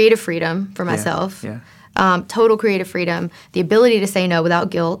creatively, creative freedom for myself. Total creative freedom, the ability to say no without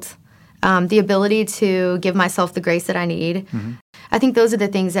guilt, the ability to give myself the grace that I need. I think those are the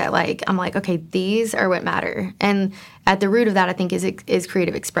things that like I'm like, okay, these are what matter. And at the root of that, I think is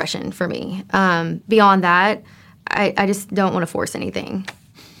creative expression for me. Beyond that, I just don't want to force anything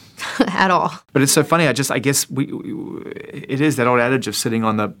at all. But it's so funny. I guess it is that old adage of sitting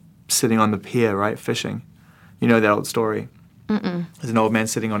on the pier, right, fishing. You know that old story. There's an old man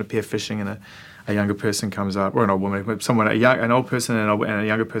sitting on a pier fishing, and a younger person comes up, or an old woman, an old person and a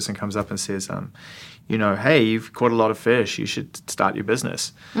younger person comes up and says, hey, you've caught a lot of fish. You should start your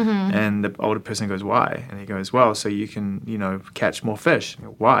business. And the older person goes, why? And he goes, well, so you can, catch more fish.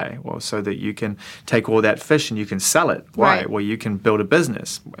 Why? Well, so that you can take all that fish and you can sell it. Why? Right. Well, you can build a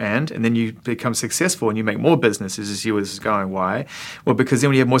business. And then you become successful and you make more businesses as you was going. Why? Well, because then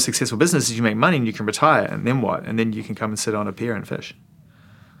when you have more successful businesses, you make money and you can retire. And then what? And then you can come and sit on a pier and fish.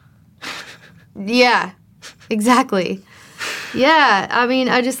 Yeah, exactly. Yeah, I mean,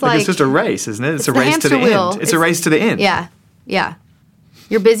 I just like... It's just a race, isn't it? It's a race to the wheel. End. It's a race to the end. Yeah.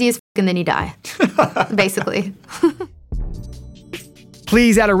 You're busy as f*** and then you die, basically.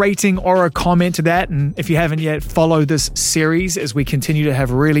 Please add a rating or a comment to that. And if you haven't yet, follow this series as we continue to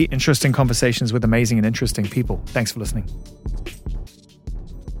have really interesting conversations with amazing and interesting people. Thanks for listening.